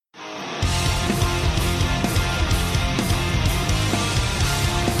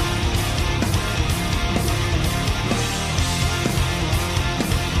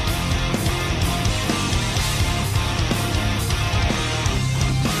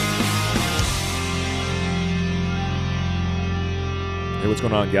Hey, what's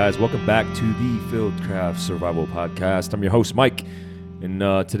going on, guys? Welcome back to the Fieldcraft Survival Podcast. I'm your host, Mike, and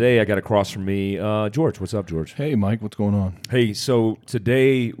today I got across from me George. What's up, George? Hey, Mike. What's going on? Hey, so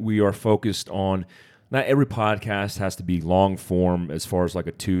today we are focused on, not every podcast has to be long form as far as like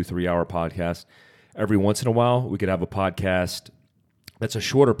a 2-3 hour podcast. Every once in a while, we could have a podcast that's a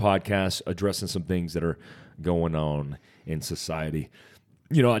shorter podcast addressing some things that are going on in society.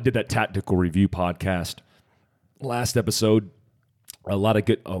 You know, I did that tactical review podcast last episode. A lot of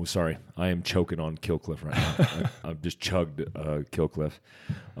good. Oh, sorry, I am choking on Killcliff right now. I've just chugged Killcliff.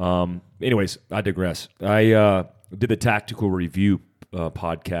 Anyways, I digress. I did the tactical review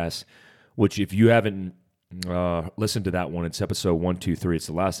podcast, which if you haven't listened to that one, it's episode 123. It's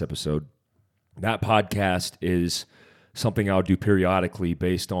the last episode. That podcast is something I'll do periodically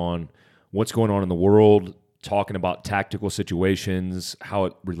based on what's going on in the world, talking about tactical situations, how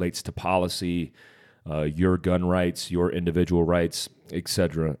it relates to policy, your gun rights, your individual rights,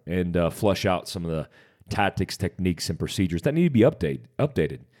 etc., and flush out some of the tactics, techniques, and procedures that need to be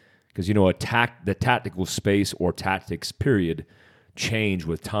updated. Because, you know, the tactical space or tactics period change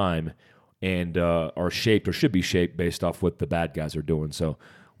with time and are shaped or should be shaped based off what the bad guys are doing. So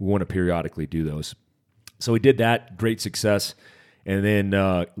we want to periodically do those. So we did that, great success. And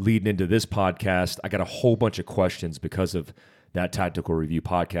then leading into this podcast, I got a whole bunch of questions because of that tactical review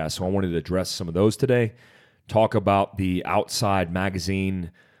podcast. So I wanted to address some of those today, talk about the Outside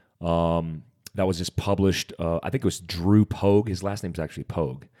magazine that was just published. I think it was Drew Pogue. His last name's actually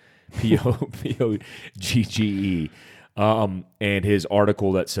Pogue, P-O-G-G-E. And his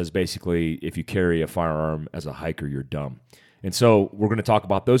article that says basically, if you carry a firearm as a hiker, you're dumb. And so we're going to talk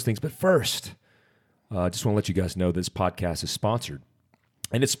about those things. But first, I just want to let you guys know this podcast is sponsored.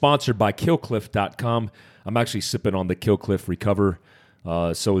 And it's sponsored by Killcliff.com. I'm actually sipping on the Killcliff Recover.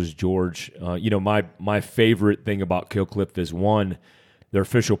 So is George. You know, my favorite thing about Killcliff is, one, they're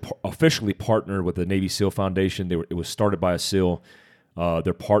officially partnered with the Navy SEAL Foundation. It was started by a SEAL.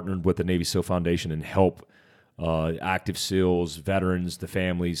 They're partnered with the Navy SEAL Foundation and help active SEALs, veterans, the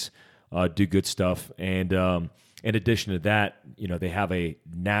families do good stuff. And in addition to that, you know, they have a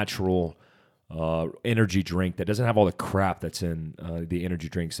natural energy drink that doesn't have all the crap that's in the energy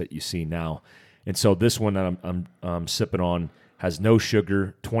drinks that you see now. And so this one that I'm sipping on has no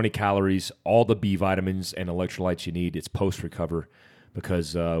sugar, 20 calories, all the B vitamins and electrolytes you need. It's post-recover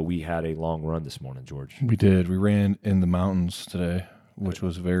because we had a long run this morning, George. We did. We ran in the mountains today, which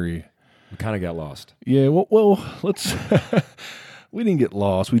was very... We kind of got lost. Yeah, well let's... We didn't get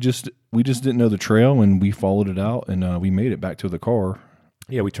lost. We just didn't know the trail, and we followed it out, and we made it back to the car.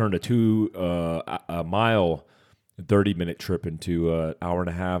 Yeah, we turned a mile, 30-minute trip into an hour and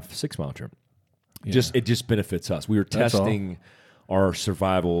a half, 6-mile trip. Yeah. It just benefits us. We were testing our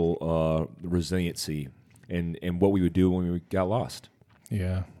survival resiliency and what we would do when we got lost.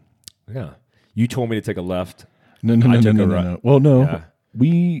 Yeah. Yeah. You told me to take a left. No. Well, no. Yeah.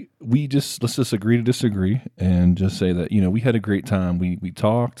 We just let's just agree to disagree and just say that, you know, we had a great time. We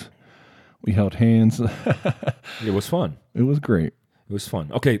talked. We held hands. It was fun. It was great. It was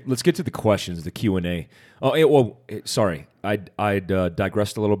fun. Okay, let's get to the questions, the Q&A. Sorry, I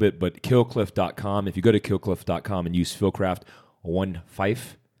digressed a little bit, but Killcliff.com, if you go to Killcliff.com and use Fieldcraft 15,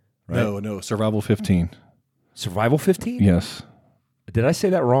 right? No, Survival 15. Survival 15? Yes. Did I say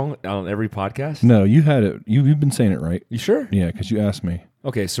that wrong on every podcast? No, you had it. You've been saying it right. You sure? Yeah, because you asked me.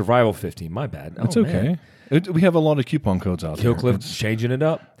 Okay, Survival 15. My bad. That's okay. We have a lot of coupon codes out there. Killcliff's changing it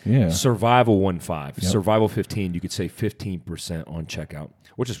up. Yeah. Survival 15. Yep. Survival 15. You could say 15% on checkout,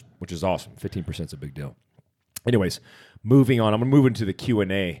 which is awesome. 15% is a big deal. Anyways, moving on. I'm going to move into the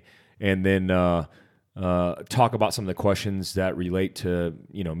Q&A and then talk about some of the questions that relate to,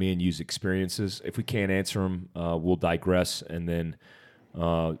 you know, me and you's experiences. If we can't answer them, we'll digress and then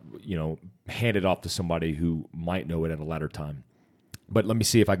you know, hand it off to somebody who might know it at a later time. But let me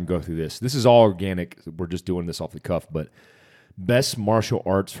see if I can go through this. This is all organic. We're just doing this off the cuff. But best martial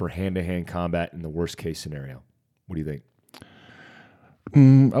arts for hand-to-hand combat in the worst-case scenario. What do you think?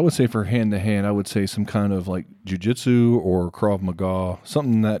 I would say for hand-to-hand, I would say some kind of like jiu-jitsu or Krav Maga,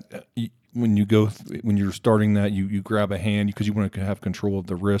 something that when you're starting that, you grab a hand because you want to have control of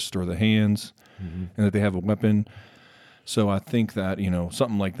the wrist or the hands, and that they have a weapon. So I think that, you know,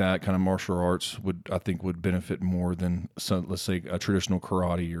 something like that kind of martial arts would benefit more than let's say a traditional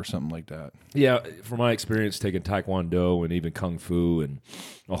karate or something like that. Yeah, from my experience taking Taekwondo and even Kung Fu and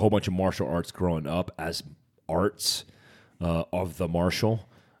a whole bunch of martial arts growing up as arts of the martial.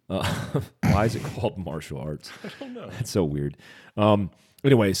 Why is it called martial arts? I don't know. It's so weird.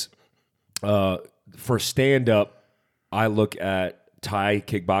 Anyways, for stand-up, I look at Thai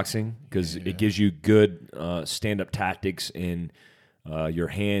kickboxing because it gives you good stand-up tactics in your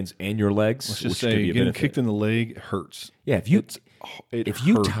hands and your legs. Let's just which could say be a getting benefit. kicked in the leg hurts. Yeah, if you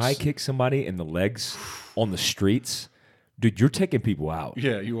hurts. tie kick somebody in the legs on the streets, dude, you're taking people out.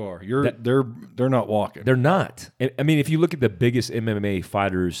 Yeah, you are. They're not walking. They're not. I mean, if you look at the biggest MMA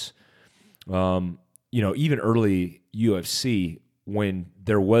fighters, even early UFC, when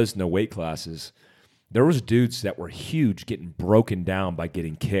there was no weight classes, there was dudes that were huge getting broken down by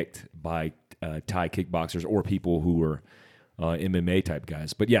getting kicked by Thai kickboxers or people who were MMA type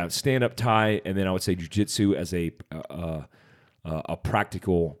guys. But yeah, stand up Thai, and then I would say jiu-jitsu as a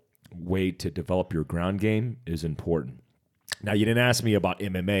practical way to develop your ground game is important. Now, you didn't ask me about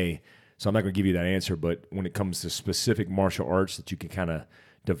MMA, so I'm not going to give you that answer. But when it comes to specific martial arts that you can kind of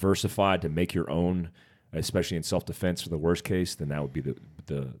diversify to make your own, especially in self-defense for the worst case, then that would be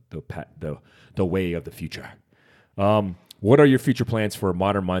the way of the future. What are your future plans for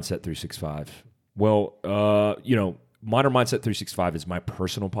Modern Mindset 365? Well, Modern Mindset 365 is my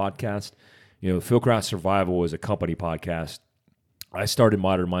personal podcast. Fieldcraft Survival is a company podcast. I started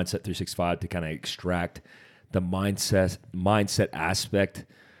Modern Mindset 365 to kind of extract the mindset aspect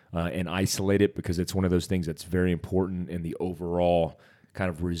and isolate it, because it's one of those things that's very important in the overall kind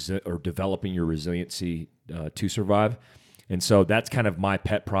of developing your resiliency to survive. And so that's kind of my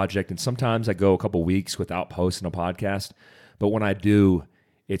pet project. And sometimes I go a couple weeks without posting a podcast, but when I do,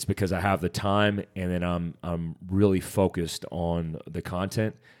 it's because I have the time, and then I'm really focused on the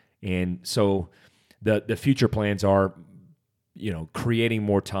content. And so the future plans are, creating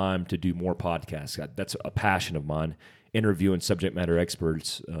more time to do more podcasts. That's a passion of mine. Interviewing subject matter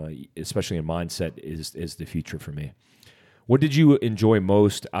experts, especially in mindset, is the future for me. What did you enjoy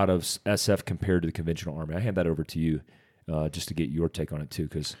most out of SF compared to the conventional Army? I hand that over to you just to get your take on it too.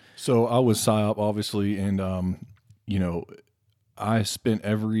 So I was PSYOP, obviously, and I spent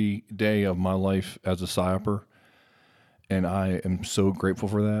every day of my life as a PSYOPer, and I am so grateful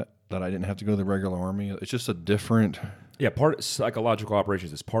for that I didn't have to go to the regular Army. It's just a different... Yeah, part of psychological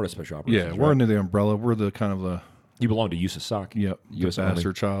operations is part of special operations. Yeah, we're under the umbrella. We're the kind of the... You belong to USASOC. Yep, US the Army.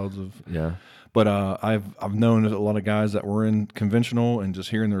 bastard childs of... Yeah. But I've known a lot of guys that were in conventional, and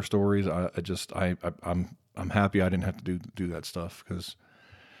just hearing their stories, I'm happy I didn't have to do that stuff, because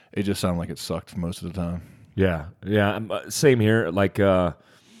it just sounded like it sucked most of the time. Yeah. Same here. Like,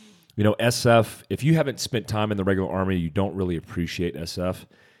 SF, if you haven't spent time in the regular Army, you don't really appreciate SF.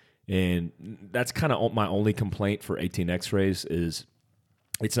 And that's kind of my only complaint for 18 X-rays is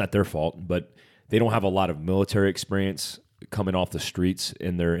it's not their fault, but they don't have a lot of military experience coming off the streets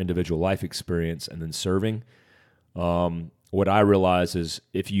in their individual life experience and then serving. What I realize is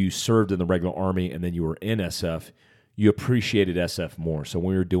if you served in the regular Army and then you were in SF, you appreciated SF more. So when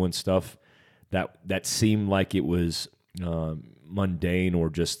we were doing stuff that seemed like it was mundane or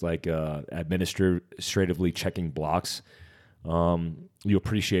just like administratively checking blocks, you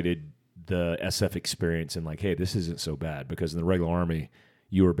appreciated the SF experience and like, hey, this isn't so bad, because in the regular Army,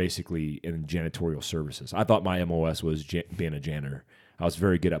 you were basically in janitorial services. I thought my MOS was being a janitor. I was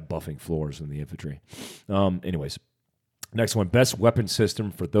very good at buffing floors in the infantry. Anyways, next one, best weapon system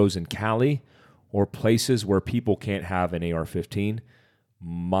for those in Cali or places where people can't have an AR-15.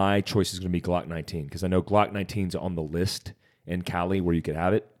 My choice is going to be Glock 19, because I know Glock 19's on the list in Cali where you could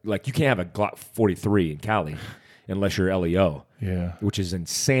have it. Like, you can't have a Glock 43 in Cali unless you're LEO. Yeah. Which is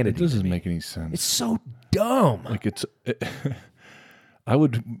insanity. It doesn't make any sense. It's so dumb. Like, I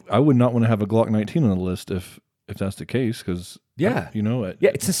would not want to have a Glock 19 on the list if that's the case, because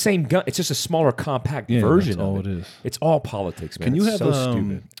it's the same gun. It's just a smaller, compact version. That's all of it. it is. It's all politics, man. Can you it's have so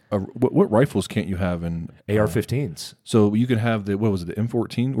stupid? What rifles can't you have in AR-15s? So you could have the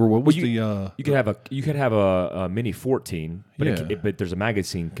M14, or what was you could have a mini 14, but but there's a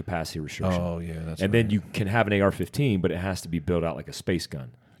magazine capacity restriction. Oh yeah, that's and right. then you can have an AR-15, but it has to be built out like a space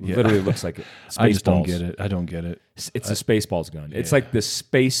gun. It literally looks like Spaceballs. I just don't get it. I don't get it. It's a Spaceballs gun. It's like the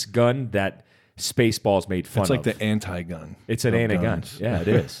space gun that Spaceballs made fun of. It's like the anti-gun. It's an anti-gun. Yeah, it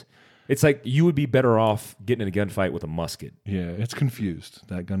is. It's like you would be better off getting in a gunfight with a musket. Yeah, it's confused.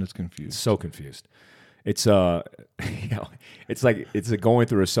 That gun is confused. So confused. It's it's like it's going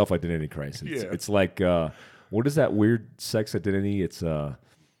through a self-identity crisis. Yeah. It's like what is that weird sex identity? It's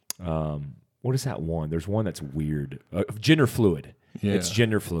what is that one? There's one that's weird. Gender fluid. Yeah. It's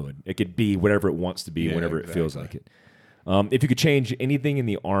gender fluid. It could be whatever it wants to be, whenever it feels like it. If you could change anything in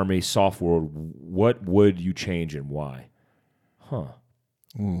the Army software, what would you change and why? Huh.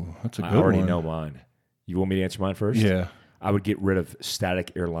 Ooh, that's a good I already one. know mine. You want me to answer mine first? Yeah. I would get rid of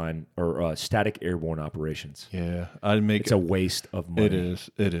static airline or static airborne operations. Yeah. It's a waste of money.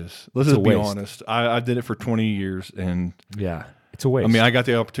 It is. Let's just be honest. I did it for 20 years, and yeah, It's a waste. I mean, I got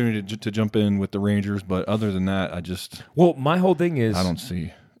the opportunity to jump in with the Rangers, but other than that, well, my whole thing is I don't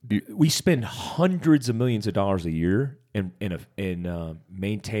see. we spend hundreds of millions of dollars a year in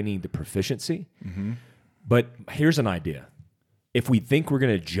maintaining the proficiency. Mm-hmm. But here's an idea: if we think we're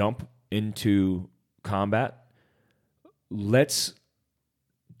going to jump into combat, let's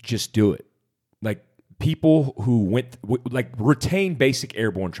just do it. Like people who retain basic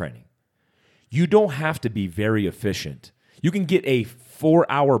airborne training. You don't have to be very efficient. You can get a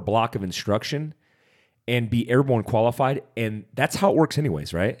 4-hour block of instruction and be airborne qualified, and that's how it works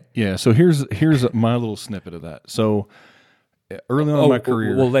anyways, right? Yeah, so here's my little snippet of that. So early on in my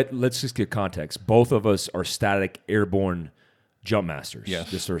career... Well, let's just get context. Both of us are static airborne jump masters.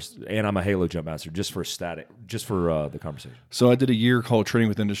 Yes. And I'm a Halo jump master, just for the conversation. So I did a year called Training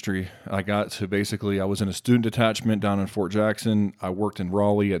with Industry. I got to I was in a student detachment down in Fort Jackson. I worked in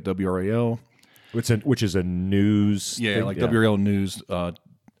Raleigh at WRAL. Which is a news thing? WRAL News.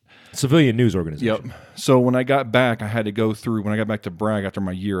 Civilian news organization. Yep. So when I got back, I had to go through, when I got back to Bragg after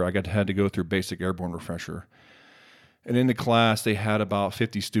my year, had to go through basic airborne refresher. And in the class, they had about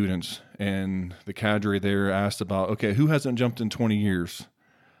 50 students, and the cadre there asked about, okay, who hasn't jumped in 20 years?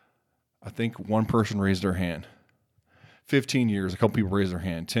 I think one person raised their hand. 15 years, a couple people raised their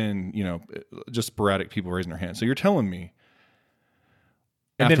hand. 10, just sporadic people raising their hand. So you're telling me,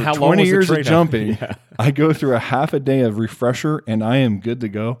 and after then how 20 long was years the of jumping, I go through a half a day of refresher, and I am good to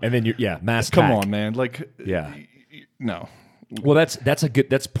go. And then mass Come tack. on, man. No. Well,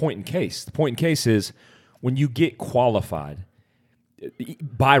 that's point in case. The point in case is when you get qualified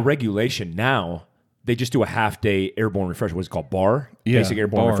by regulation now, they just do a half-day airborne refresher. What's it called? BAR? Basic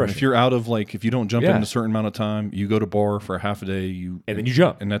airborne bar. refresher. If you're out of, if you don't jump in a certain amount of time, you go to bar for a half a day. And then you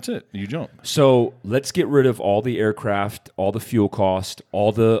jump. And that's it. You jump. So let's get rid of all the aircraft, all the fuel cost,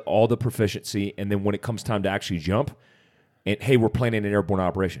 all the proficiency, and then when it comes time to actually jump, and hey, we're planning an airborne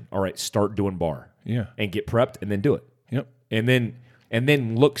operation. All right, start doing BAR. Yeah. And get prepped, and then do it. Yep. And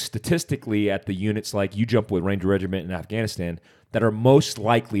then look statistically at the units like you jump with Ranger Regiment in Afghanistan that are most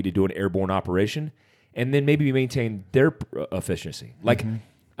likely to do an airborne operation, and then maybe maintain their efficiency.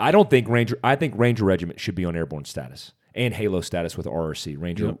 I think Ranger Regiment should be on airborne status and Halo status with RRC,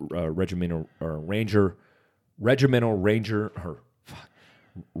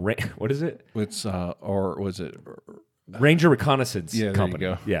 what is it? It's was it Ranger Reconnaissance Company. There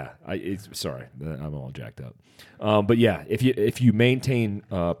you go. Yeah, sorry, I'm all jacked up. But yeah, if you maintain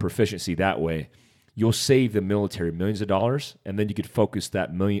proficiency that way, you'll save the military millions of dollars, and then you could focus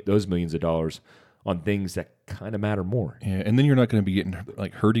those millions of dollars on things that kind of matter more. Yeah, and then you're not going to be getting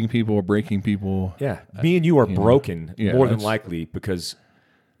hurting people or breaking people. Yeah, me and you are broken more than likely because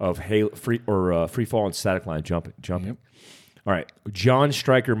of free fall and static line jumping. Yep. All right, John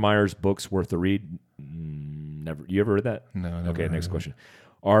Stryker Meyer's book's worth a read. Never. You ever read that? No. Okay. Next question.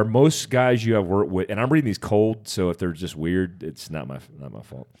 Are most guys you have worked with, and I'm reading these cold, so if they're just weird, it's not my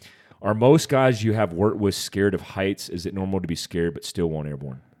fault. Are most guys you have worked with scared of heights? Is it normal to be scared but still want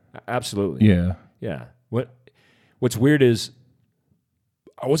airborne? Absolutely. Yeah. Yeah. What's weird is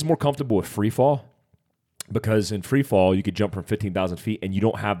I was more comfortable with free fall because in free fall you could jump from 15,000 feet and you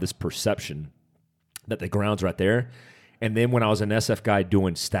don't have this perception that the ground's right there. And then when I was an SF guy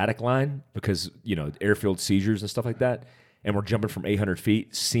doing static line, because airfield seizures and stuff like that, and we're jumping from 800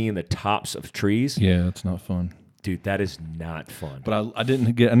 feet, seeing the tops of trees. Yeah, it's not fun. Dude, that is not fun. But I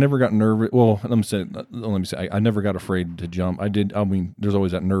never got nervous. Well, let me say, I never got afraid to jump. There's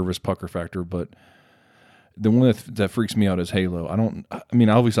always that nervous pucker factor, but the one that freaks me out is Halo.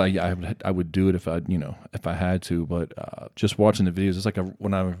 Obviously I would do it if I had to, but just watching the videos, it's like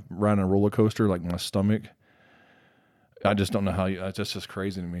when I'm riding a roller coaster, like my stomach, I just don't know how it's just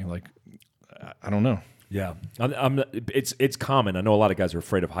crazy to me. Like, I don't know. Yeah. It's common. I know a lot of guys are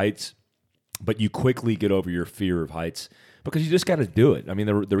afraid of heights. But you quickly get over your fear of heights because you just got to do it. I mean,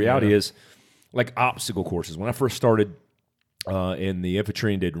 the reality is, like obstacle courses. When I first started in the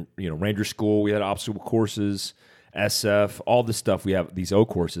infantry and did Ranger School, we had obstacle courses, SF, all this stuff. We have these O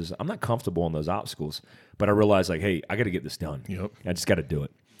courses. I'm not comfortable on those obstacles, but I realized hey, I got to get this done. Yep. I just got to do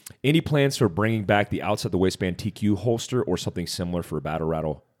it. Any plans for bringing back the outside the waistband TQ holster or something similar for a battle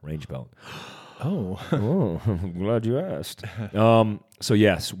rattle range belt? Oh, I'm glad you asked. So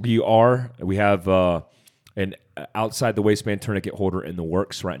yes, we are. We have an outside the waistband tourniquet holder in the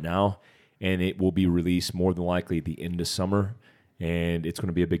works right now, and it will be released more than likely at the end of summer, and it's going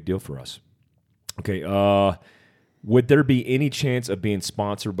to be a big deal for us. Okay. Would there be any chance of being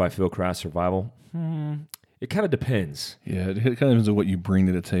sponsored by Fieldcraft Survival? It kind of depends. Yeah, it kind of depends on what you bring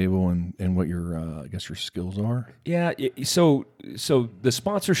to the table and what your your skills are. Yeah. So the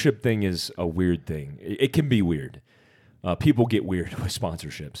sponsorship thing is a weird thing. It can be weird. people get weird with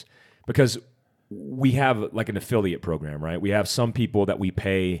sponsorships because we have like an affiliate program, right? We have some people that we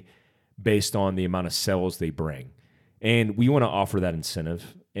pay based on the amount of sales they bring. And we want to offer that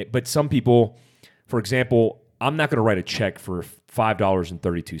incentive. But some people, for example, I'm not going to write a check for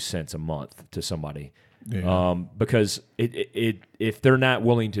 $5.32 a month to somebody because if they're not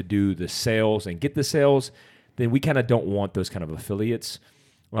willing to do the sales and get the sales, then we kind of don't want those kind of affiliates.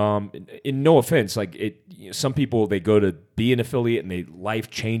 In no offense, like some people, they go to be an affiliate and life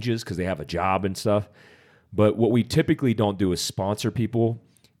changes because they have a job and stuff. But what we typically don't do is sponsor people.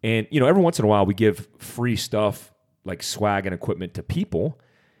 And, every once in a while we give free stuff like swag and equipment to people.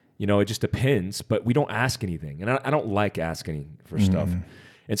 It just depends, but we don't ask anything. And I don't like asking for stuff.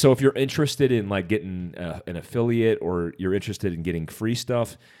 And so if you're interested in like getting an affiliate or you're interested in getting free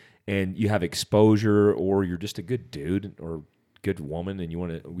stuff and you have exposure or you're just a good dude or good woman and you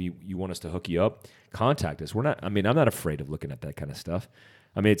want us to hook you up, contact us. I'm not afraid of looking at that kind of stuff.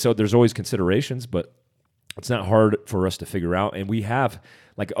 So there's always considerations, but it's not hard for us to figure out. And we have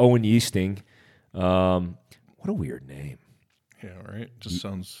like Owen Yeasting. What a weird name. Yeah, right. Just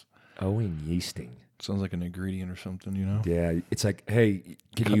sounds Owen Yeasting. Sounds like an ingredient or something, Yeah, it's like, hey,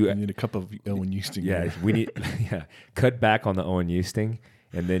 you need a cup of Owen Yeasting? Yeah, we need cut back on the Owen Yeasting,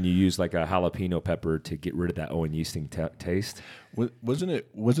 and then you use like a jalapeno pepper to get rid of that Owen Yeasting taste. Wasn't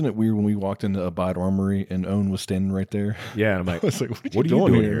it weird when we walked into Abide Armory and Owen was standing right there? Yeah, and I'm like, I was like, what are you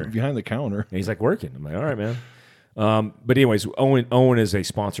doing here behind the counter? And he's like, working. I'm like, all right, man. But anyways, Owen is a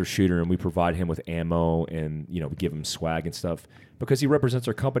sponsor shooter, and we provide him with ammo, and we give him swag and stuff because he represents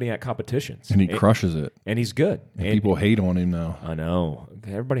our company at competitions, and he crushes it, and he's good. And people hate on him now. I know,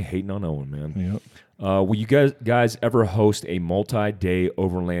 everybody hating on Owen, man. Yep. Will you guys ever host a multi-day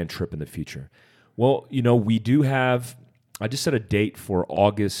overland trip in the future? Well, we do have. I just set a date for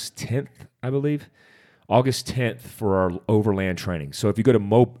August 10th, I believe. August 10th for our overland training. So if you go to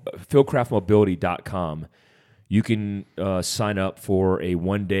fieldcraftmobility.com. You can sign up for a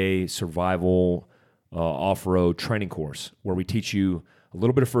one-day survival off-road training course where we teach you a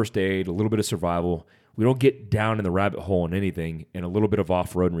little bit of first aid, a little bit of survival. We don't get down in the rabbit hole on anything, and a little bit of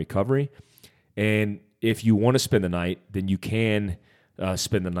off-road and recovery. And if you want to spend the night, then you can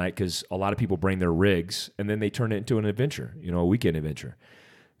spend the night because a lot of people bring their rigs, and then they turn it into an adventure, a weekend adventure.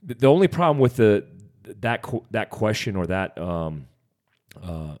 The only problem with that question or that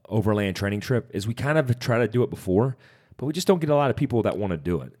overland training trip is we kind of try to do it before, but we just don't get a lot of people that want to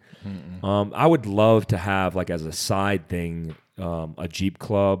do it. I would love to have like as a side thing a Jeep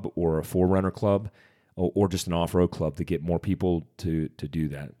club or a 4Runner club or just an off-road club to get more people to do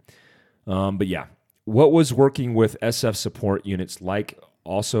that. But yeah, what was working with SF support units like?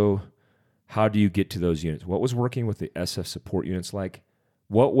 Also, how do you get to those units? What was working with the SF support units like?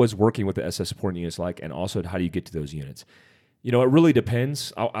 What was working with the SF support units like? And also, how do you get to those units? It really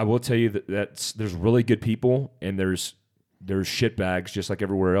depends. I will tell you that there's really good people and there's shitbags just like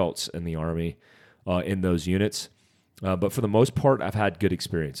everywhere else in the Army in those units. But for the most part, I've had good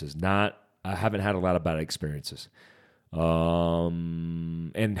experiences. I haven't had a lot of bad experiences.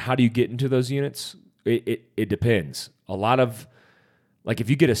 And how do you get into those units? It depends. A lot of, like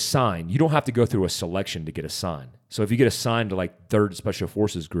if you get assigned, you don't have to go through a selection to get assigned. So if you get assigned to like 3rd Special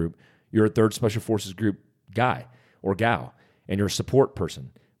Forces Group, you're a 3rd Special Forces Group guy or gal. And you're a support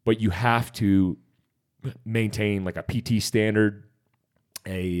person, but you have to maintain like a PT standard,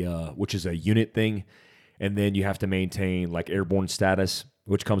 which is a unit thing, and then you have to maintain like airborne status,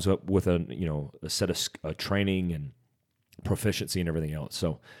 which comes up with a set of training and proficiency and everything else.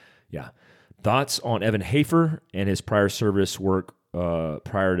 So, yeah, thoughts on Evan Hafer and his prior service work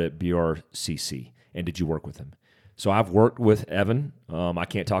prior to BRCC, and did you work with him? So I've worked with Evan. I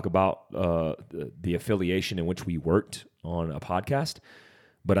can't talk about the affiliation in which we worked on a podcast,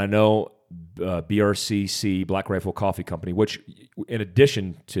 but I know BRCC, Black Rifle Coffee Company, which in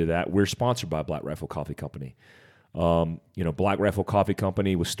addition to that, we're sponsored by Black Rifle Coffee Company. Black Rifle Coffee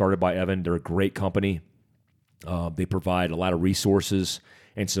Company was started by Evan. They're a great company. They provide a lot of resources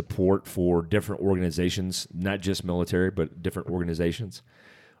and support for different organizations, not just military, but different organizations.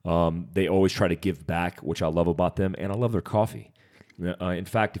 They always try to give back, which I love about them, and I love their coffee. In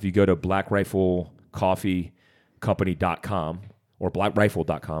fact, if you go to blackriflecoffeecompany.com or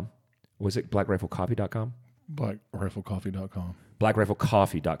blackrifle.com, was it blackriflecoffee.com? Blackriflecoffee.com.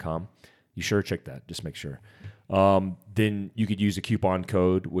 Blackriflecoffee.com. You sure check that. Just make sure. Then you could use a coupon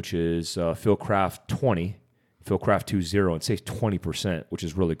code, which is Philcraft20, Philcraft20, and saves 20%, which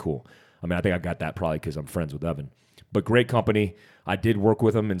is really cool. I mean, I think I got that probably because I'm friends with Evan. But great company. I did work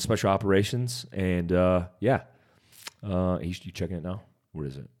with them in special operations, and you checking it now? Where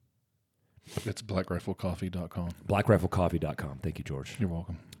is it? It's blackriflecoffee.com. blackriflecoffee.com. Thank you, George. You're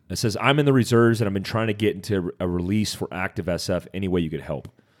welcome. It says, I'm in the reserves and I've been trying to get into a release for active SF any way you could help.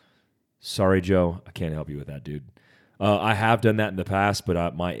 Sorry, Joe. I can't help you with that, dude. I have done that in the past,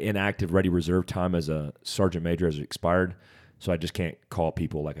 but my inactive ready reserve time as a sergeant major has expired, so I just can't call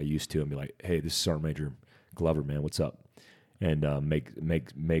people like I used to and be like, hey, this is Sergeant Major Glover, man, what's up? And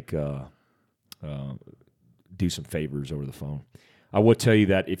do some favors over the phone. I would tell you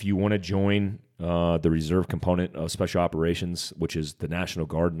that if you want to join the reserve component of Special Operations, which is the National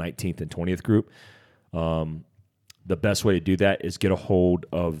Guard 19th and 20th Group, the best way to do that is get a hold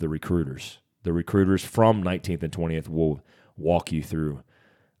of the recruiters. The recruiters from 19th and 20th will walk you through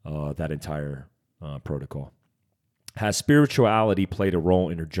that entire protocol. Has spirituality played a role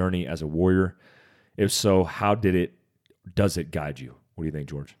in your journey as a warrior? If so, how does it guide you? What do you think,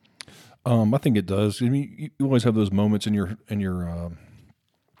 George? I think it does. I mean, you always have those moments in your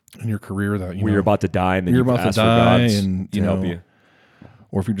career that where you're about to die and then you're about to die and to help you.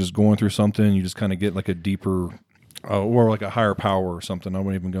 Or if you're just going through something, you just kind of get like a deeper, or like a higher power or something. I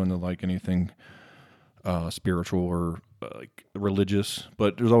wouldn't even go into like anything spiritual or like religious,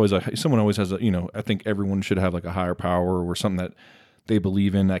 but there's always someone always has I think everyone should have like a higher power or something that they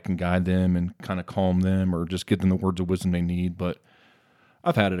believe in that can guide them and kind of calm them or just give them the words of wisdom they need. But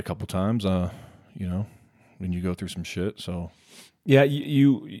I've had it a couple times, when you go through some shit. So yeah,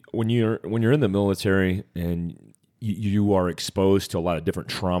 you when you're in the military and you are exposed to a lot of different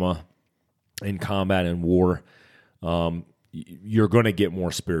trauma in combat and war, you're going to get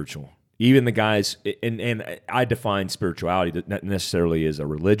more spiritual. Even the guys, and I define spirituality not necessarily as a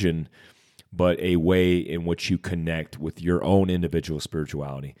religion, but a way in which you connect with your own individual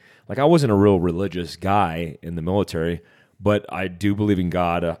spirituality. Like, I wasn't a real religious guy in the military, but I do believe in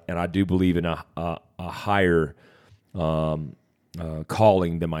God, and I do believe in a higher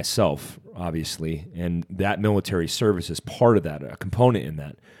calling than myself, obviously. And that military service is part of that, a component in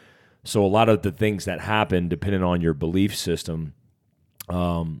that. So a lot of the things that happen, depending on your belief system,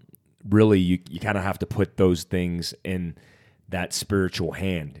 really you kind of have to put those things in that spiritual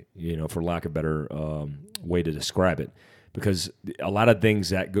hand, for lack of a better way to describe it. Because a lot of things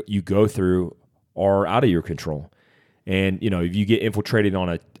that you go through are out of your control. And, if you get infiltrated on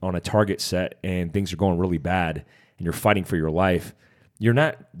a target set and things are going really bad and you're fighting for your life, you're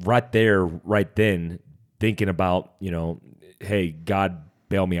not right there, right then thinking about, hey, God,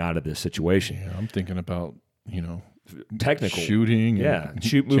 bail me out of this situation. Yeah, I'm thinking about, technical shooting.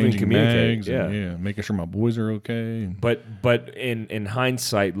 Shoot, move, and communicate. Making sure my boys are okay. But in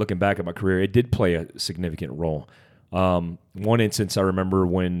hindsight, looking back at my career, it did play a significant role. One instance I remember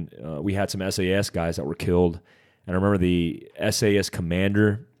when we had some SAS guys that were killed, and I remember the SAS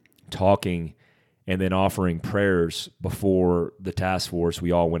commander talking and then offering prayers before the task force.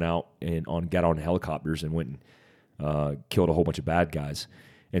 We all went out and got on helicopters and went and killed a whole bunch of bad guys.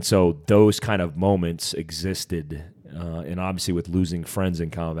 And so those kind of moments existed, and obviously with losing friends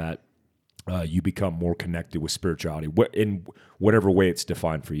in combat, you become more connected with spirituality in whatever way it's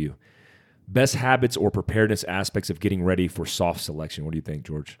defined for you. Best habits or preparedness aspects of getting ready for soft selection. What do you think,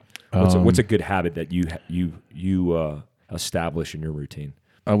 George? What's a good habit that you establish in your routine?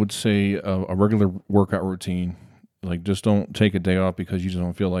 I would say a regular workout routine. Like, just don't take a day off because you just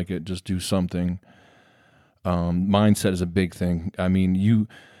don't feel like it. Just do something. Mindset is a big thing. I mean,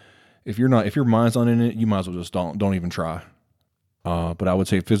 if your mind's not in it, you might as well just don't even try. But I would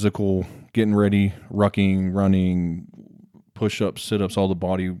say physical, getting ready, rucking, running, push-ups, sit-ups, all the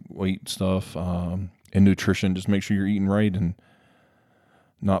body weight stuff, and nutrition. Just make sure you're eating right and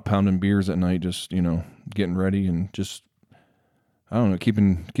not pounding beers at night. Just getting ready and just, I don't know,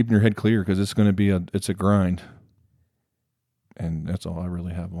 keeping your head clear because it's going to be it's a grind. And that's all I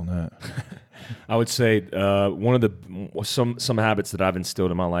really have on that. I would say one of some habits that I've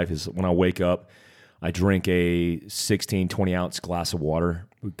instilled in my life is when I wake up, I drink a 16, 20-ounce glass of water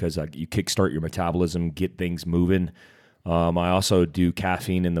because you kickstart your metabolism, get things moving. I also do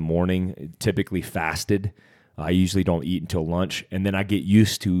caffeine in the morning, typically fasted. I usually don't eat until lunch. And then I get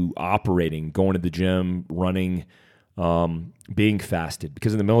used to operating, going to the gym, running, being fasted.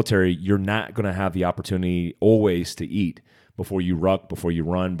 Because in the military, you're not going to have the opportunity always to eat before you ruck, before you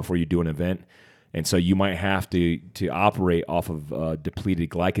run, before you do an event. And so you might have to operate off of depleted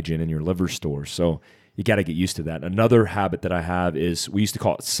glycogen in your liver stores. So you got to get used to that. Another habit that I have is, we used to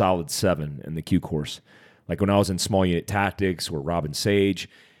call it Solid 7 in the Q course. Like when I was in small unit tactics or Robin Sage,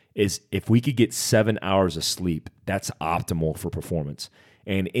 is if we could get 7 hours of sleep, that's optimal for performance.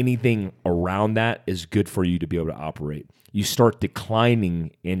 And anything around that is good for you to be able to operate. You start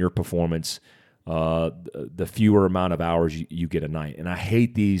declining in your performance the fewer amount of hours you get a night. And I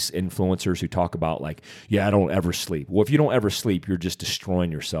hate these influencers who talk about like, yeah, I don't ever sleep. Well, if you don't ever sleep, you're just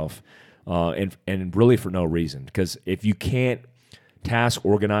destroying yourself, and really for no reason. Because if you can't task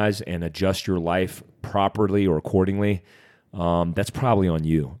organize and adjust your life properly or accordingly, that's probably on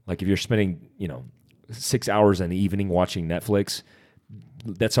you. Like if you're spending 6 hours in the evening watching Netflix,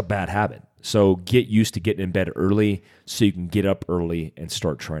 that's a bad habit. So get used to getting in bed early so you can get up early and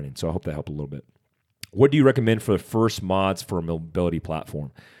start training. So I hope that helped a little bit. What do you recommend for the first mods for a mobility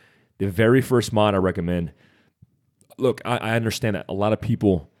platform? The very first mod I recommend, look, I understand that a lot of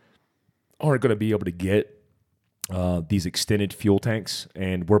people aren't going to be able to get these extended fuel tanks,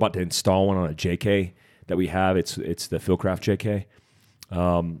 and we're about to install one on a JK that we have. It's the Fieldcraft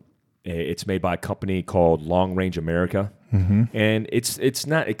JK. It's made by a company called Long Range America, and it's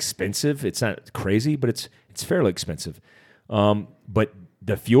not expensive. It's not crazy, but it's fairly expensive. But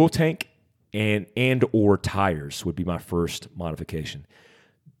the fuel tank and or tires would be my first modification.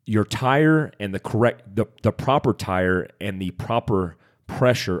 Your tire and the proper tire and the proper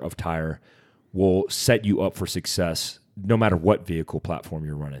pressure of tire will set you up for success no matter what vehicle platform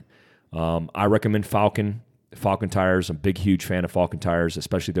you're running. I recommend Falcon tires. I'm a big, huge fan of Falcon tires,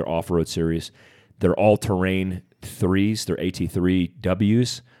 especially their off-road series. They're all-terrain 3s. They're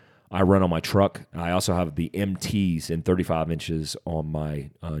AT3Ws. I run on my truck. I also have the MTs in 35 inches on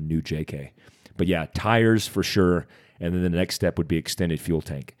my new JK. But yeah, tires for sure. And then the next step would be extended fuel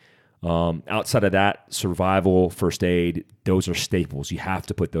tank. Outside of that, survival, first aid, those are staples. You have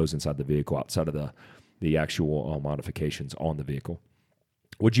to put those inside the vehicle outside of the actual modifications on the vehicle.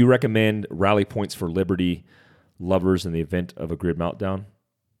 Would you recommend rally points for Liberty lovers in the event of a grid meltdown?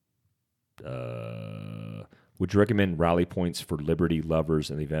 Would you recommend rally points for Liberty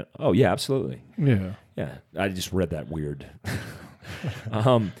lovers in the event? Oh, yeah, absolutely. Yeah. Yeah, I just read that weird.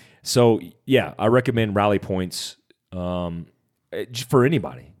 So, yeah, I recommend rally points for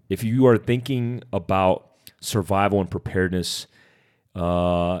anybody. If you are thinking about survival and preparedness,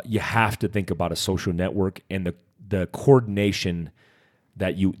 you have to think about a social network and the coordination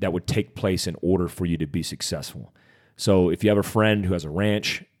that would take place in order for you to be successful. So if you have a friend who has a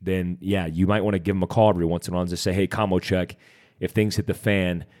ranch, then yeah, you might want to give them a call every once in a while and just say, hey, combo check, if things hit the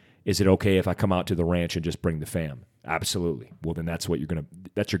fan, is it okay if I come out to the ranch and just bring the fam? Absolutely. Well, then that's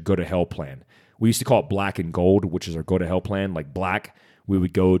your go to hell plan. We used to call it black and gold, which is our go to hell plan. Like black, we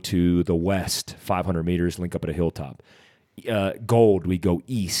would go to the west 500 meters, link up at a hilltop. Gold, we go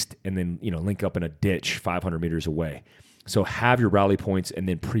east and then link up in a ditch 500 meters away. So have your rally points and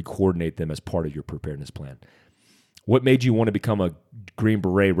then pre-coordinate them as part of your preparedness plan. What made you want to become a Green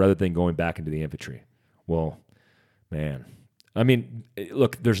Beret rather than going back into the infantry? Well, man, I mean,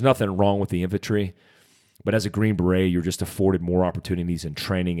 look, there's nothing wrong with the infantry, but as a Green Beret, you're just afforded more opportunities in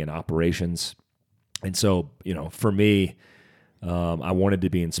training and operations. And so, for me, I wanted to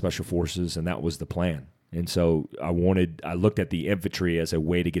be in Special Forces, and that was the plan. And so I looked at the infantry as a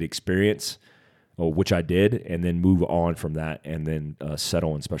way to get experience, which I did, and then move on from that and then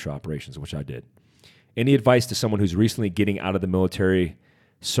settle in special operations, which I did. Any advice to someone who's recently getting out of the military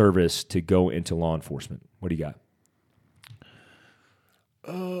service to go into law enforcement? What do you got?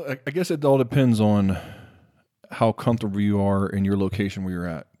 I guess it all depends on how comfortable you are in your location where you're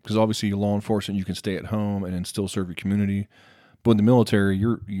at. Because obviously, you're law enforcement, you can stay at home and then still serve your community. But in the military,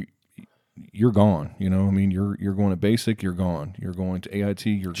 you're gone. I mean, you're going to basic, you're gone. You're going to AIT,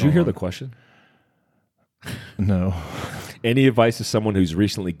 you're gone. Did you hear the question? No. Any advice to someone who's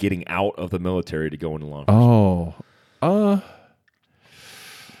recently getting out of the military to go into law enforcement?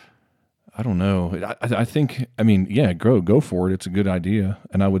 I don't know. I think, yeah, go for it. It's a good idea.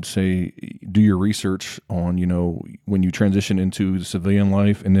 And I would say do your research on, when you transition into the civilian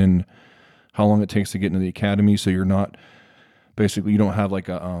life and then how long it takes to get into the academy. So you're not, basically, you don't have like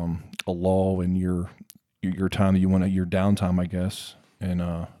a lull in your time that you want to, your downtime, I guess. And,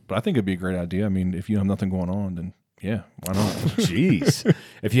 but I think it'd be a great idea. I mean, if you have nothing going on, then yeah, why not? Jeez.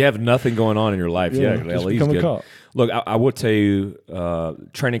 If you have nothing going on in your life, yeah, just become a cop. Look, I will tell you,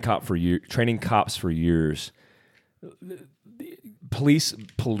 training cops for years,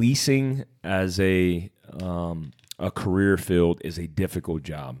 policing as a career field is a difficult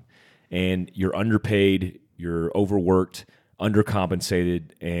job, and you're underpaid, you're overworked,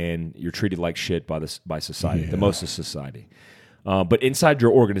 undercompensated, and you're treated like shit by society, the most of society. But inside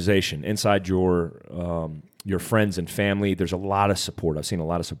your organization, inside your friends and family, there's a lot of support. I've seen a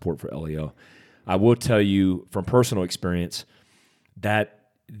lot of support for LEO. I will tell you from personal experience that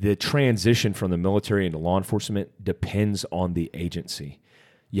the transition from the military into law enforcement depends on the agency.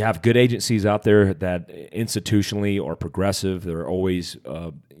 you have good agencies out there that institutionally are progressive. They're always,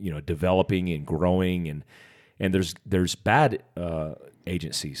 developing and growing, and there's bad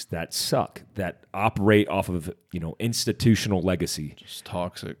agencies that suck, that operate off of institutional legacy.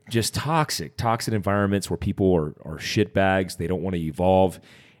 Just toxic environments where people are shitbags. They don't want to evolve,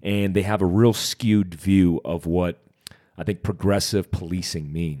 and they have a real skewed view of what I think progressive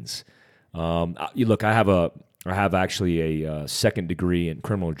policing means. Look, I have actually a second degree in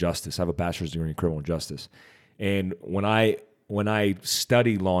criminal justice. I have a bachelor's degree in criminal justice, and when I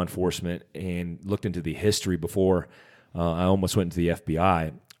studied law enforcement and looked into the history before I almost went into the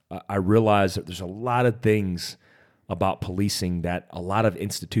FBI, I realized that there's a lot of things about policing that a lot of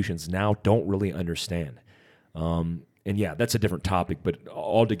institutions now don't really understand. And yeah, that's a different topic, but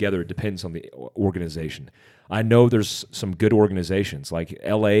altogether it depends on the organization. I know there's some good organizations like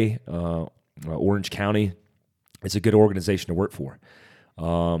LA, Orange County. It's a good organization to work for.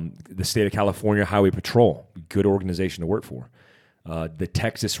 The state of California Highway Patrol, good organization to work for. The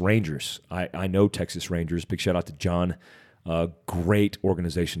Texas Rangers, I know Texas Rangers. Big shout out to John. Great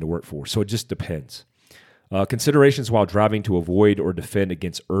organization to work for. So it just depends. Considerations while driving to avoid or defend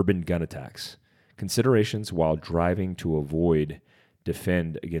against urban gun attacks. Considerations while driving to avoid,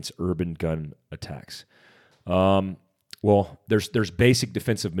 defend against urban gun attacks. Well, there's basic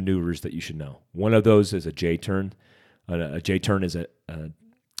defensive maneuvers that you should know. One of those is a J-turn. A J-turn is a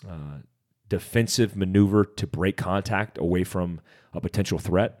defensive maneuver to break contact away from a potential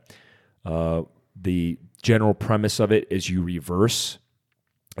threat. The general premise of it is you reverse,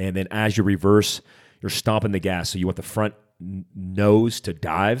 and then as you reverse, you're stomping the gas. So you want the front nose to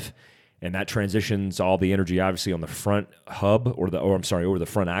dive, and that transitions all the energy obviously on the front hub or the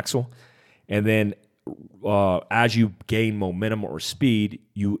front axle. And then as you gain momentum or speed,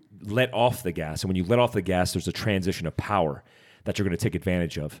 you let off the gas. And when you let off the gas, there's a transition of power that you're going to take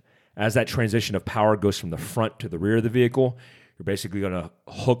advantage of. As that transition of power goes from the front to the rear of the vehicle, you're basically going to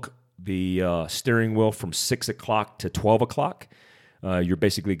hook the steering wheel from 6 o'clock to 12 o'clock. You're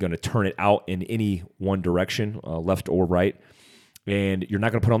basically going to turn it out in any one direction, left or right. And you're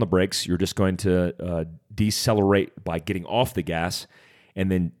not going to put on the brakes. You're just going to decelerate by getting off the gas and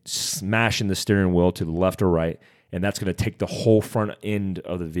then smashing the steering wheel to the left or right. And that's going to take the whole front end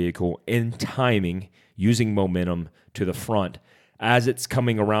of the vehicle in timing, using momentum to the front. As it's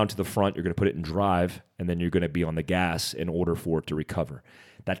coming around to the front, you're going to put it in drive, and then you're going to be on the gas in order for it to recover.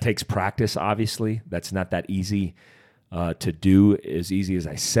 That takes practice, obviously. That's not that easy to do, as easy as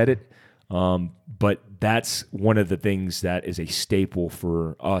I said it. But that's one of the things that is a staple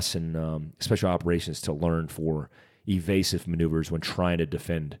for us in special operations to learn for evasive maneuvers when trying to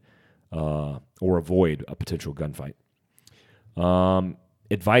defend or avoid a potential gunfight.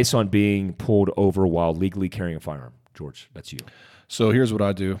 Advice on being pulled over while legally carrying a firearm. George, that's you. So here's what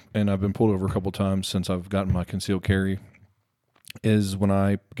I do, and I've been pulled over a couple times since I've gotten my concealed carry, is when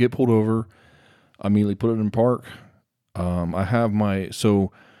I get pulled over, I immediately put it in park. I have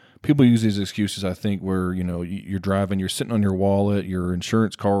so people use these excuses, I think, where, you're driving, you're sitting on your wallet, your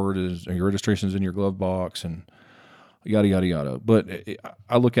insurance card or your registration is in your glove box, and yada, yada, yada. But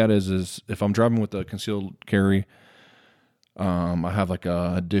I look at it as if I'm driving with a concealed carry, I have like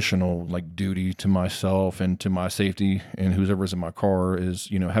a additional duty to myself and to my safety and whoever's in my car is,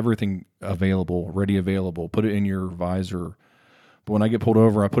 have everything ready available, put it in your visor. But when I get pulled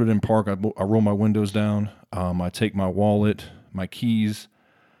over, I put it in park, I roll my windows down, I take my wallet, my keys,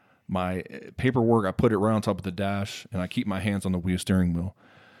 my paperwork, I put it right on top of the dash, and I keep my hands on the wheel steering wheel.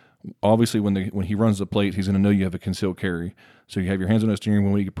 Obviously, when he runs the plate, he's going to know you have a concealed carry. So you have your hands on the steering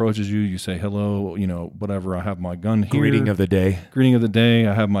wheel. When he approaches you, you say, hello, whatever. I have my gun here. Greeting of the day.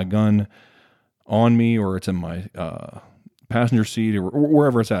 I have my gun on me, or it's in my passenger seat, or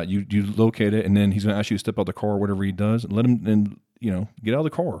wherever it's at. You locate it, and then he's going to ask you to step out the car, whatever he does, and let him, get out of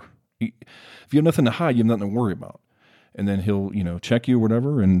the car. If you have nothing to hide, you have nothing to worry about. And then he'll, check you or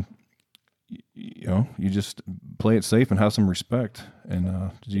whatever, and you just play it safe and have some respect, and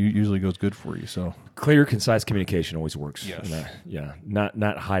it usually goes good for you. So clear, concise communication always works. Yes.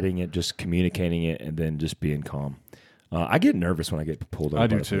 Not hiding it, just communicating it, and then just being calm. I get nervous when I get pulled over. I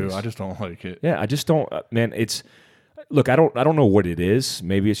do too. I just don't like it. Yeah, I just don't. Man, look. I don't know what it is.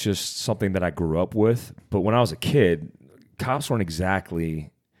 Maybe it's just something that I grew up with. But when I was a kid, cops weren't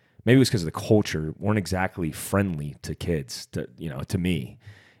exactly. Maybe it was because of the culture. Weren't exactly friendly to kids. To me,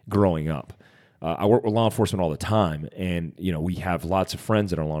 growing up. I work with law enforcement all the time, and we have lots of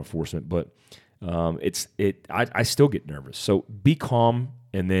friends that are law enforcement, but I still get nervous. So be calm,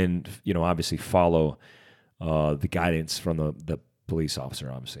 and then obviously follow the guidance from the police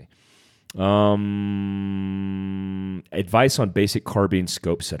officer. Obviously, Advice on basic carbine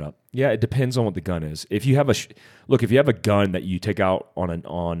scope setup. Yeah, it depends on what the gun is. If you have if you have a gun that you take out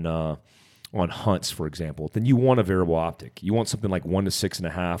on hunts, for example, then you want a variable optic. You want something like 1 to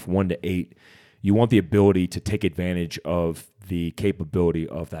 6.5, 1 to 8. You want the ability to take advantage of the capability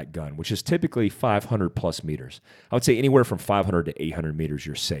of that gun, which is typically 500 plus meters. I would say anywhere from 500 to 800 meters,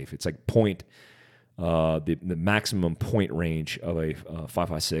 you're safe. It's like the maximum point range of a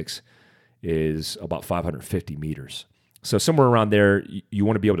 5.56 is about 550 meters. So somewhere around there, you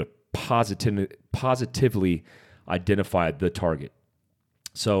want to be able to positively identify the target.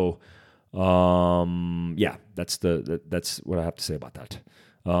 So, that's what I have to say about that.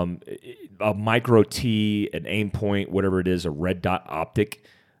 A micro T, an aim point, whatever it is, a red dot optic.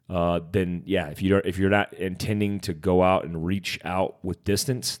 Then if you're not intending to go out and reach out with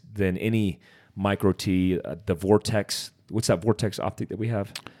distance, then any micro T, the Vortex. What's that Vortex optic that we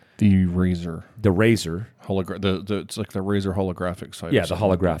have? The Razor. The Razor. It's like the Razor holographic sight. Yeah, the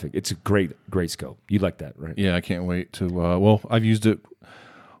holographic. It's a great scope. You like that, right? Yeah, I can't wait to. I've used it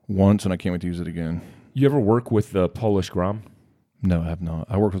once, and I can't wait to use it again. You ever work with the Polish Grom? No, I have not.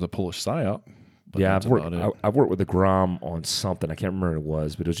 I worked with a Polish PSYOP. Yeah, I've worked with the Grom on something. I can't remember what it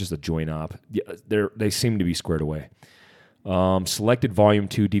was, but it was just a joint op. Yeah, they seem to be squared away. Selected Volume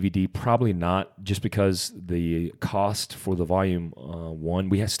 2 DVD, probably not, just because the cost for the Volume 1,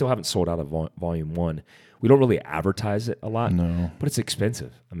 we still haven't sold out of Volume 1. We don't really advertise it a lot, but it's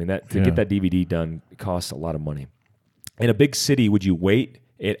expensive. I mean, to get that DVD done, it costs a lot of money. In a big city, would you wait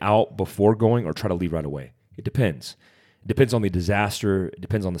it out before going or try to leave right away? It depends. It depends on the disaster. It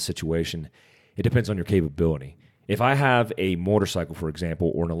depends on the situation. It depends on your capability. If I have a motorcycle, for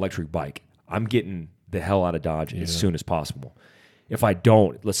example, or an electric bike, I'm getting the hell out of Dodge as soon as possible. If I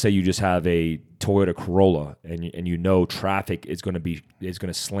don't, let's say you just have a Toyota Corolla and you know traffic is going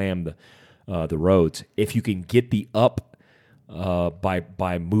to slam the roads. If you can get the up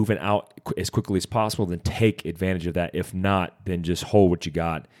by moving out as quickly as possible, then take advantage of that. If not, then just hold what you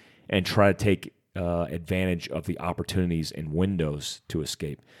got and try to take advantage of the opportunities and windows to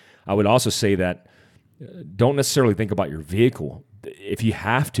escape. I would also say that don't necessarily think about your vehicle. If you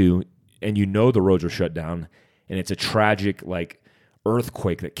have to, and you know the roads are shut down, and it's a tragic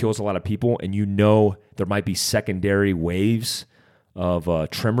earthquake that kills a lot of people, and you know there might be secondary waves of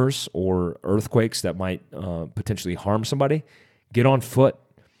tremors or earthquakes that might potentially harm somebody, get on foot,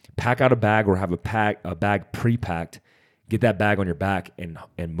 pack out a bag or have a bag pre-packed, get that bag on your back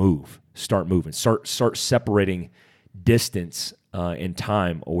and move. Start moving. Start separating distance and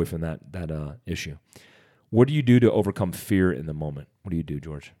time away from that issue. What do you do to overcome fear in the moment? What do you do,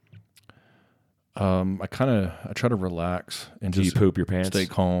 George? I try to relax and do just you poop your pants? Stay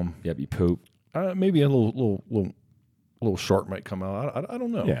calm. Yep, you poop. Maybe a little sharp might come out. I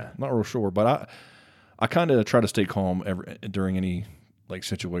don't know. Yeah, not real sure. But I kind of try to stay calm during any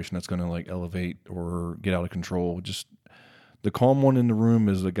situation that's going to elevate or get out of control. Just the calm one in the room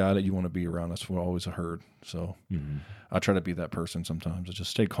is the guy that you want to be around. That's what I always heard. So I try to be that person sometimes. I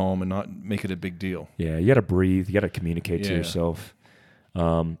just stay calm and not make it a big deal. Yeah, you got to breathe. You got to communicate to yourself.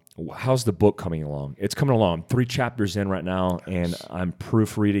 How's the book coming along? It's coming along. 3 chapters in right now, and I'm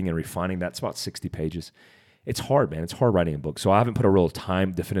proofreading and refining that. It's about 60 pages. It's hard, man. It's hard writing a book. So I haven't put a real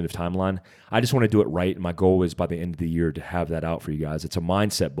definitive timeline. I just want to do it right, and my goal is by the end of the year to have that out for you guys. It's a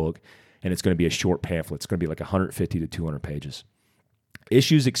mindset book, and it's going to be a short pamphlet. It's going to be like 150 to 200 pages.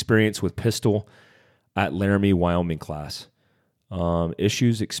 Issues experienced with pistol at Laramie, Wyoming class.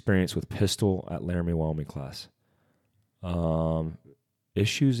 Issues experienced with pistol at Laramie, Wyoming class.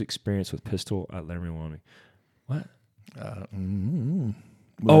 Issues experienced with pistol at Laramie, Wyoming. What?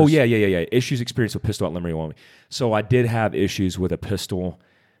 Oh, yeah. Issues experienced with pistol at Laramie, Wyoming. So I did have issues with a pistol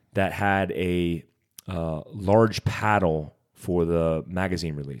that had a large paddle for the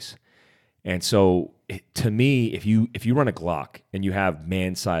magazine release. And so to me, if you run a Glock and you have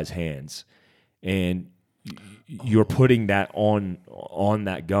man-sized hands and you're putting that on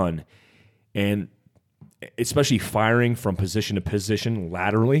that gun, and especially firing from position to position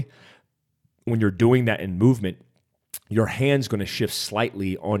laterally, when you're doing that in movement, your hand's going to shift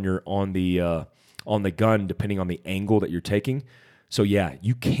slightly on the gun depending on the angle that you're taking. So yeah,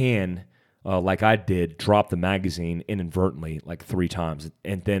 you can, like I did, drop the magazine inadvertently 3 times,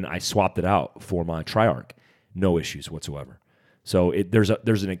 and then I swapped it out for my Triarch. No issues whatsoever. So there's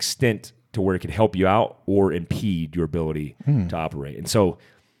an extent to where it can help you out or impede your ability to operate. And so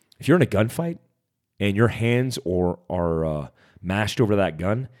if you're in a gunfight and your hands are mashed over that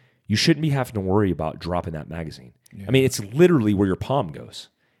gun, you shouldn't be having to worry about dropping that magazine. Yeah. I mean, it's literally where your palm goes.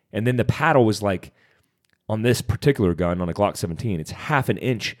 And then the paddle was on this particular gun, on a Glock 17, it's half an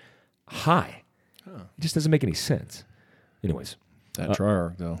inch high. It just doesn't make any sense. Anyways. That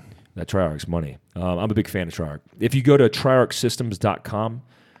Triarch, though. That Triarch's money. I'm a big fan of Triarch. If you go to triarchsystems.com,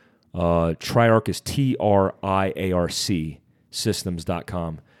 Triarch is TRIARC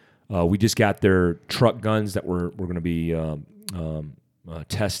systems.com. We just got their truck guns that we're going to be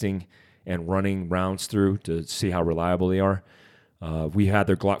testing and running rounds through to see how reliable they are. We had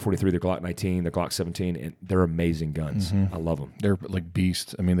their Glock 43, their Glock 19, their Glock 17, and they're amazing guns. I love them. They're like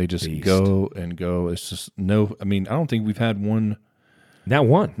beasts. I mean, they just go and go. It's just no. I mean, I don't think we've had one. Not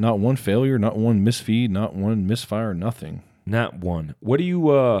one. Not one failure. Not one misfeed. Not one misfire. Nothing. Not one. What do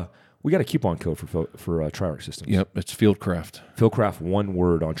you? We got a coupon code for Triarch Systems. Yep, it's Fieldcraft. Fieldcraft, one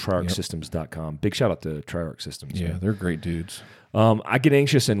word on TriarchSystems.com. Big shout out to Triarch Systems. Yeah, man. They're great dudes. I get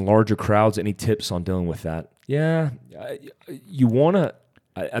anxious in larger crowds. Any tips on dealing with that? Yeah, you want to.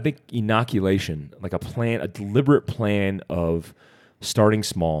 I think inoculation, like a deliberate plan of starting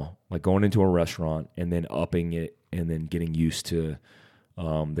small, like going into a restaurant and then upping it and then getting used to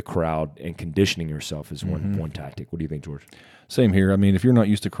the crowd and conditioning yourself is one tactic. What do you think, George? Same here. I mean, if you're not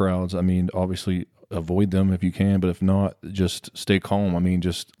used to crowds, I mean, obviously avoid them if you can, but if not, just stay calm. I mean,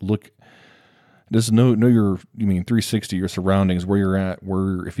 just look. Just know your 360, your surroundings, where you're at.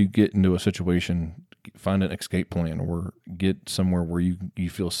 Where if you get into a situation, find an escape plan or get somewhere where you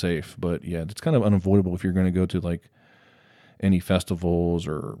feel safe. But yeah, it's kind of unavoidable if you're going to go to like any festivals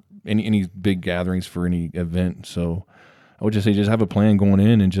or any big gatherings for any event. So I would just say just have a plan going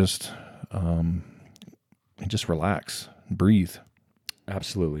in and just relax, breathe.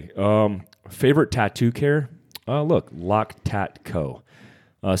 Absolutely. Favorite tattoo care? Look, Lock Tat Co.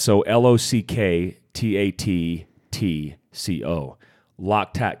 So LOCKTATTCO.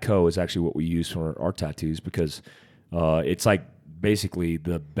 Lock Tat Co. is actually what we use for our tattoos because it's like basically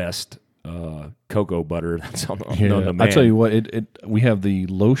the best cocoa butter that's on the man. I tell you what, we have the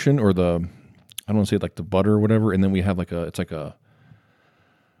lotion or I don't want to say like the butter or whatever, and then we have I don't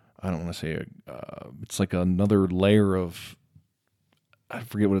want to say it's like another layer of, I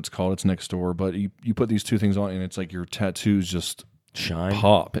forget what it's called. It's next door, but you put these two things on, and it's like your tattoos just shine,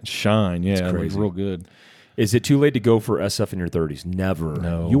 pop and shine. Yeah, it's real good. Is it too late to go for SF in your 30s? Never.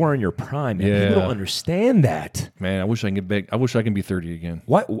 No. You are in your prime, man. Yeah. People don't understand that. Man, I wish I can get back. I wish I can be 30 again.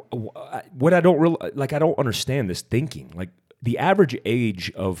 What I don't really like, I don't understand this thinking. Like the average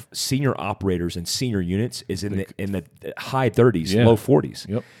age of senior operators and senior units is in the high 30s, low 40s.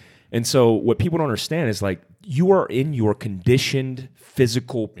 Yep. And so what people don't understand is like you are in your conditioned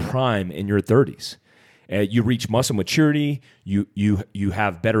physical prime in your 30s. You reach muscle maturity, you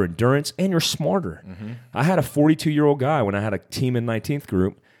have better endurance, and you're smarter. Mm-hmm. I had a 42-year-old guy when I had a team in 19th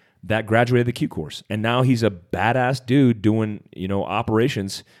group that graduated the Q course, and now he's a badass dude doing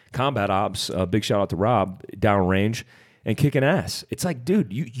operations, combat ops. Big shout out to Rob downrange and kicking ass. It's like,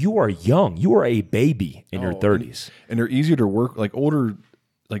 dude, you are young. You are a baby in your 30s, and they're easier to work. Like older.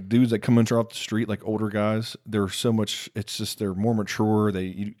 Like dudes that come in off the street, like older guys, they're so much. It's just they're more mature.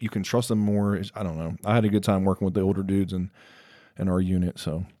 You can trust them more. I don't know. I had a good time working with the older dudes in our unit.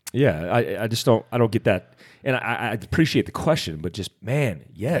 So yeah, I just don't get that, and I appreciate the question, but just man,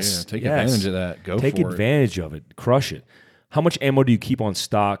 yes, take advantage of that. Take advantage of it. Crush it. How much ammo do you keep on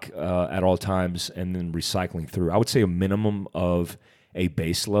stock at all times, and then recycling through? I would say a minimum of a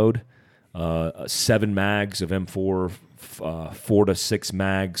base load, 7 mags of M4. 4 to 6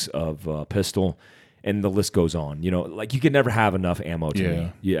 mags of pistol, and the list goes on. Like you can never have enough ammo to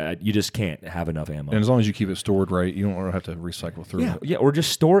me. Yeah, you just can't have enough ammo. And as long as you keep it stored right, you don't have to recycle through it. Yeah, or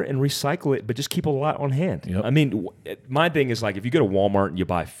just store it and recycle it, but just keep a lot on hand. Yep. I mean, my thing is like if you go to Walmart and you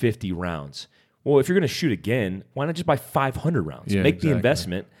buy 50 rounds, well, if you're going to shoot again, why not just buy 500 rounds? Yeah, Make the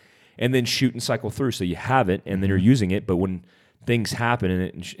investment and then shoot and cycle through so you have it and then you're using it, but when things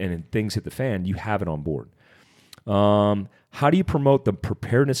happen and things hit the fan, you have it on board. How do you promote the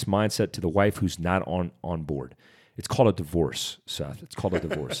preparedness mindset to the wife who's not on board? It's called a divorce, Seth. It's called a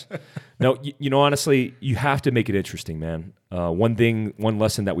divorce. No, honestly, you have to make it interesting, man. One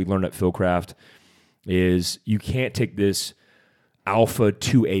lesson that we learned at Fieldcraft is you can't take this alpha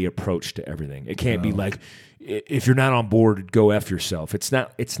 2A approach to everything. It can't be like, if you're not on board, go F yourself. It's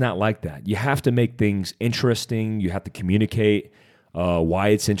not like that. You have to make things interesting. You have to communicate why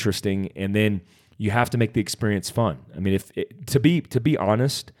it's interesting, and then you have to make the experience fun. I mean, to be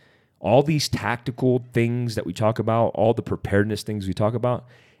honest, all these tactical things that we talk about, all the preparedness things we talk about,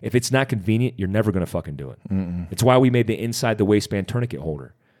 if it's not convenient, you're never going to fucking do it. Mm-mm. It's why we made the inside the waistband tourniquet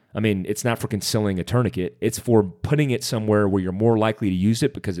holder. I mean, it's not for concealing a tourniquet. It's for putting it somewhere where you're more likely to use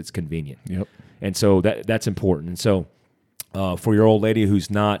it because it's convenient. Yep. And so that's important. And so for your old lady who's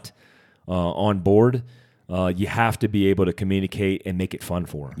not on board, You have to be able to communicate and make it fun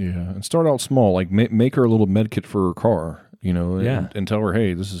for her. Yeah, and start out small. Like make her a little med kit for her car, and tell her,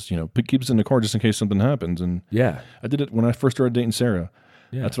 hey, this is, keep this in the car just in case something happens. And Yeah. I did it when I first started dating Sarah.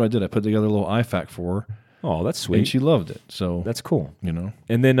 Yeah. That's what I did. I put together a little IFAC for her, Oh, that's sweet. and she loved it. So That's cool.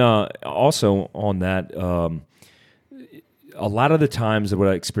 And then also on that, a lot of the times that what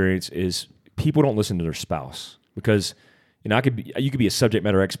I experience is people don't listen to their spouse because you could be a subject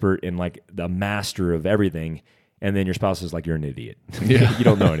matter expert and like the master of everything, and then your spouse is like, you're an idiot. Yeah. You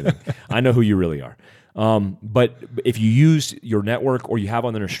don't know anything. I know who you really are. But if you use your network or you have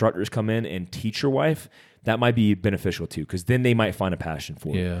other instructors come in and teach your wife, that might be beneficial too, because then they might find a passion for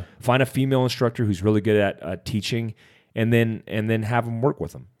it. Yeah. Find a female instructor who's really good at teaching, and then have them work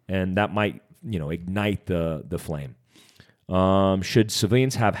with them, and that might ignite the flame. Should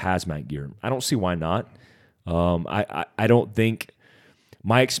civilians have hazmat gear? I don't see why not. I don't think.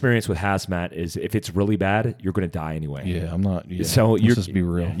 My experience with hazmat is if it's really bad, you're going to die anyway. yeah, I'm not. Yeah. So Let's just be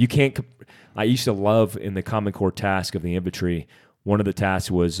real. You can't. I used to love in the Common Core task of the infantry. One of the tasks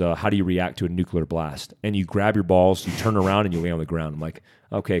was how do you react to a nuclear blast? And you grab your balls, you turn around, and you lay on the ground. I'm like,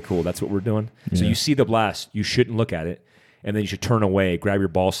 okay, cool. That's what we're doing. Yeah. So you see the blast, you shouldn't look at it, and then you should turn away, grab your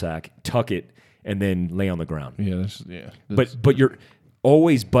ball sack, tuck it, and then lay on the ground. Yeah. But you're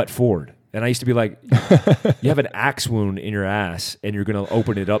always butt forward. And I used to be like, you have an axe wound in your ass, and you're going to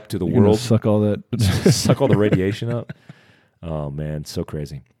open it up to the world. Suck all that. Suck all the radiation up. Oh, man, so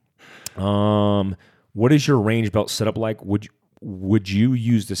crazy. What is your range belt setup like? Would you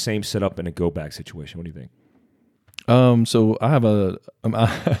use the same setup in a go bag situation? What do you think? So I have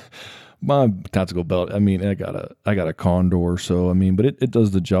my tactical belt. I mean, I got a Condor. So I mean, but it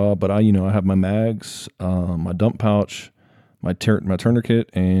does the job. But I have my mags, my dump pouch, my Turner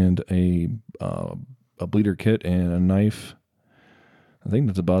kit, and a bleeder kit and a knife. I think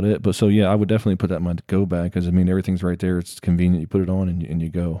that's about it. But so yeah, I would definitely put that in my go bag because I mean everything's right there. It's convenient. You put it on and you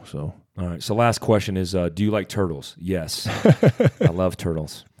go. So all right. So last question is, do you like turtles? Yes, I love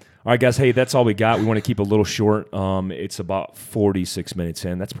turtles. All right, guys. Hey, that's all we got. We want to keep a little short. It's about 46 minutes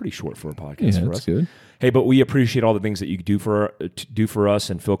in. That's pretty short for a podcast for us. That's good. Hey, but we appreciate all the things that you do for us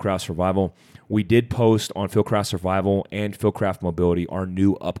and Fieldcraft Survival. We did post on Fieldcraft Survival and Fieldcraft Mobility our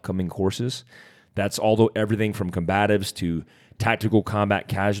new upcoming courses. That's everything from combatives to tactical combat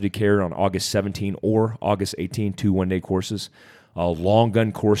casualty care on August 17 or August 18, 2 one-day courses. A long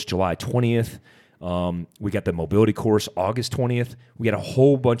gun course July 20th. We got the mobility course August 20th. We got a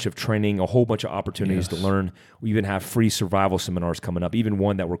whole bunch of training, a whole bunch of opportunities to learn. We even have free survival seminars coming up, even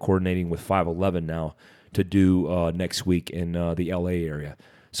one that we're coordinating with 511 now to do next week in the LA area.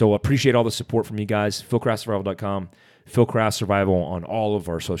 So appreciate all the support from you guys. Fieldcraftsurvival.com, Fieldcraft Survival on all of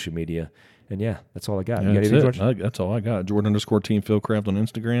our social media. And yeah, that's all I got. Yeah, you got anything, George? That's all I got. Jordan_Team Fieldcraft on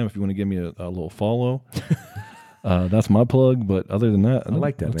Instagram if you want to give me a little follow. That's my plug, but other than that, I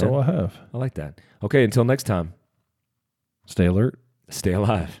like that, that's man. all I have. I like that. Okay, until next time. Stay alert. Stay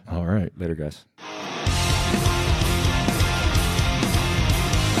alive. All right. Later, guys.